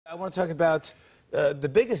I want to talk about the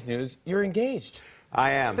biggest news. You're engaged.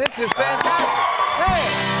 I am. This is fantastic.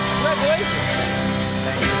 Hey,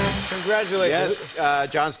 congratulations. Congratulations.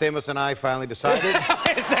 Yes, John Stamos and I finally decided. Oh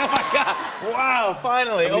my God. Wow,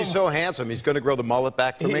 finally. He's so handsome. He's going to grow the mullet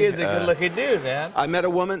back for me. He is a good-looking dude, man. I met a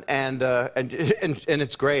woman, and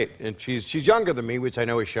it's great. And she's younger than me, which I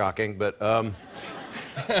know is shocking, but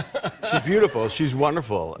she's beautiful. She's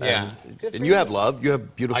wonderful. Yeah. And you have love. You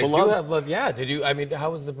have beautiful love. I do have love, yeah. Did you, I mean,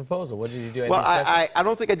 how was the proposal? What did you do? Well, I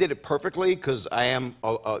don't think I did it perfectly, because I am,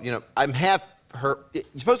 I'm half her. You're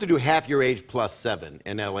supposed to do half your age plus 7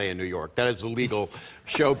 in L.A. and New York. That is illegal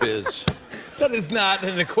showbiz. That is not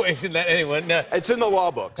an equation that anyone... It's in the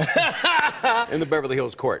law books. In the Beverly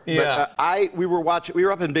Hills court. Yeah. But we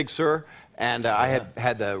were up in Big Sur, and I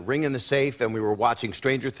had the Ring in the safe, and we were watching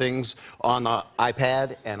Stranger Things on the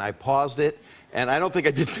iPad, and I paused it, and I don't think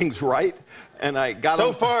I did things right, and I got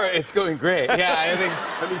So far, it's going great. Yeah, I think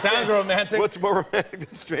it sounds romantic. What's more romantic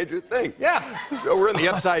than Stranger Things? Yeah. So we're in the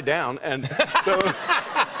upside down, and so...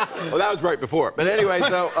 Well, that was right before. But anyway,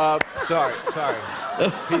 so, sorry.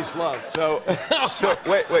 Peace, love. So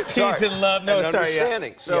wait, sorry. Peace and love. No, and sorry,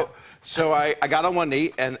 understanding. Yeah. So I got on one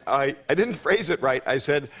knee, and I didn't phrase it right. I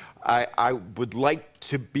said, I would like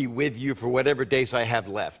to be with you for whatever days I have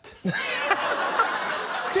left. It's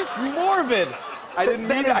morbid. I didn't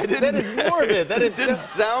mean it. That is morbid. That it didn't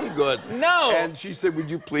sound good. No. And she said, would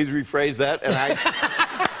you please rephrase that?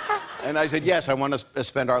 And I said, yes, I want to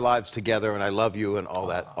spend our lives together, and I love you, and all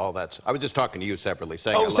that. I was just talking to you separately,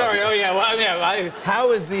 saying I love sorry. you. Oh, yeah. Well,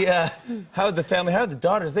 how is the family? How are the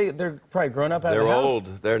daughters? They're probably grown up out of the house? They're old.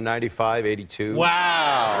 They're 95, 82.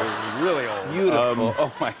 Wow. They're really old. Beautiful.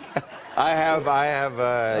 Oh, my God. I have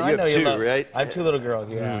you have 2, right? I have 2 little girls,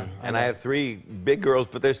 yeah. And I have 3 big girls,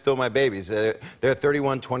 but they're still my babies. They're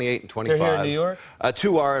 31, 28, and 25. They're here in New York?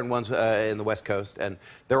 2 are, and one's in the West Coast. And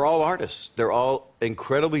they're all artists. They're all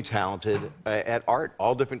incredibly talented at art,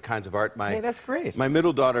 all different kinds of art. Hey, that's great. My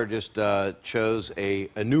middle daughter just chose a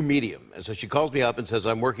new medium. And so she calls me up and says,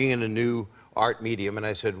 I'm working in a new art medium. And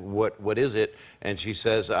I said, what is it? And she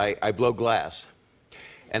says, I blow glass.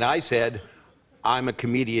 And I said, I'm a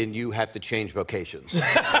comedian, you have to change vocations.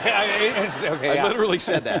 I literally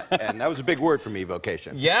said that, and that was a big word for me,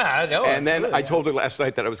 vocation. Yeah, I know. And then I told her last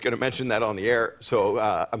night that I was going to mention that on the air, so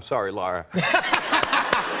I'm sorry, Laura.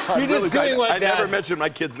 You're just doing what I never mentioned my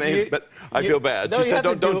kids' names, but I feel bad. She said,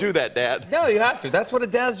 don't do that, Dad. No, you have to. That's what a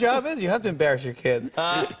dad's job is. You have to embarrass your kids.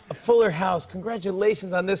 A Fuller House,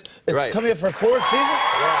 congratulations on this. It's coming up for a 4th season?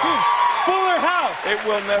 Yeah. Dude, Fuller House! It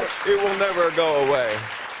will never go away.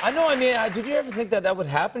 I know, I mean, did you ever think that would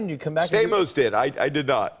happen? You'd come back Stamos did. I did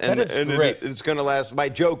not. That is great. It's going to last. My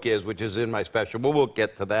joke is, which is in my special, but we'll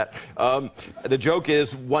get to that. The joke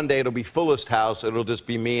is, one day it'll be Fullest House. It'll just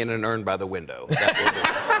be me in an urn by the window.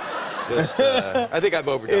 I think I've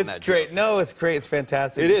overdone that. It's great. Joke. No, it's great. It's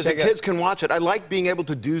fantastic. It is. The kids can watch it. I like being able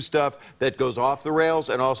to do stuff that goes off the rails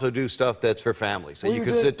and also do stuff that's for families. So you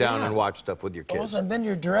can sit down and watch stuff with your kids. Also, and then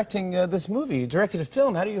you're directing this movie. You directed a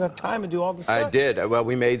film. How do you have time to do all this stuff? I did. Well,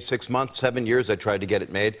 we made 6 months, 7 years. I tried to get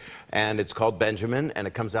it made, and it's called Benjamin, and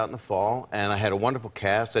it comes out in the fall. And I had a wonderful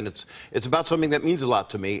cast, and it's about something that means a lot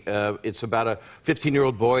to me. It's about a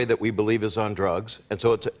 15-year-old boy that we believe is on drugs, and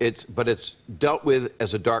so but it's dealt with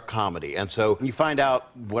as a dark comedy. And so you find out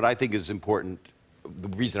what I think is important. The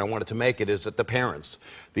reason I wanted to make it is that the parents,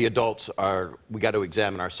 the adults, we got to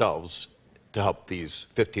examine ourselves to help these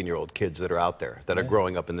 15-year-old kids that are out there, that are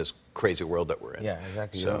growing up in this crazy world that we're in. Yeah,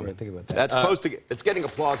 exactly. So you think about that. That's supposed to it's getting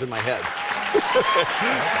applause in my head.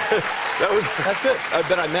 That's good. I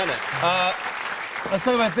bet I meant it. Let's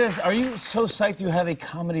talk about this. Are you so psyched you have a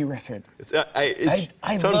comedy record? It's on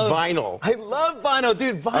vinyl. I love vinyl,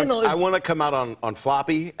 dude. Vinyl is... I want to come out on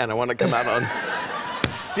floppy, and I want to come out on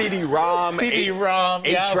CD-ROM. CD-ROM,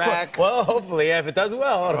 8-track. Well, hopefully, if it does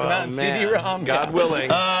well, it'll come out in CD-ROM. God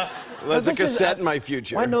willing. There's a cassette in my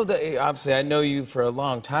future. I know that, obviously, I know you for a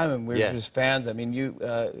long time, and we're just fans. I mean, you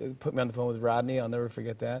put me on the phone with Rodney. I'll never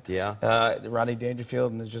forget that. Yeah. Rodney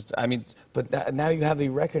Dangerfield, and it's just, I mean, but now you have a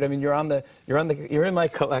record. I mean, you're in my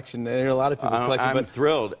collection, and in a lot of people's collection. I'm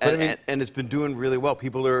thrilled, and it's been doing really well.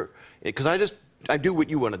 People are, because I do what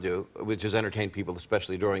you want to do, which is entertain people,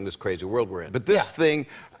 especially during this crazy world we're in. But this thing,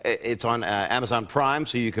 it's on Amazon Prime,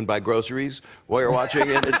 so you can buy groceries while you're watching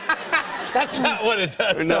it. That's not what it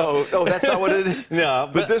does. No, that's not what it is. No,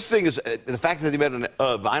 but this thing is the fact that they made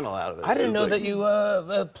a vinyl out of it. I didn't know that you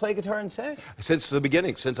play guitar and sing. Since the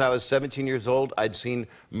beginning, since I was 17 years old, I'd seen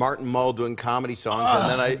Martin Mull doing comedy songs, and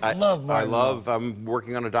then I love Martin Mull. I'm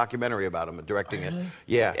working on a documentary about him and directing it.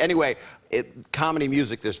 Yeah. Anyway, comedy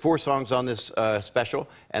music. There's 4 songs on this special,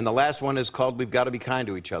 and the last one is called We've Got to Be Kind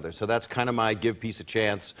to Each Other. So that's kind of my give peace a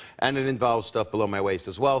chance, and it involves stuff below my waist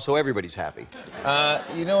as well, so everybody's happy.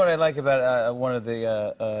 You know what I like about one of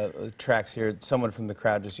the tracks here? Someone from the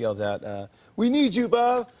crowd just yells out, "We need you,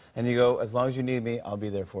 Bob!" And you go, "As long as you need me, I'll be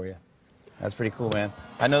there for you." That's pretty cool, man.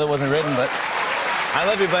 I know that wasn't written, but I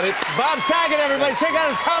love you, buddy. Bob Saget, everybody. Check out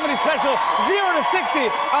his comedy special, 0 to 60,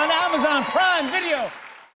 on Amazon Prime Video.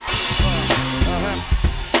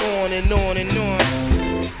 On and on and on.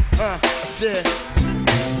 I said,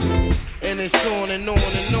 and it's on and on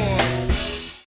and on.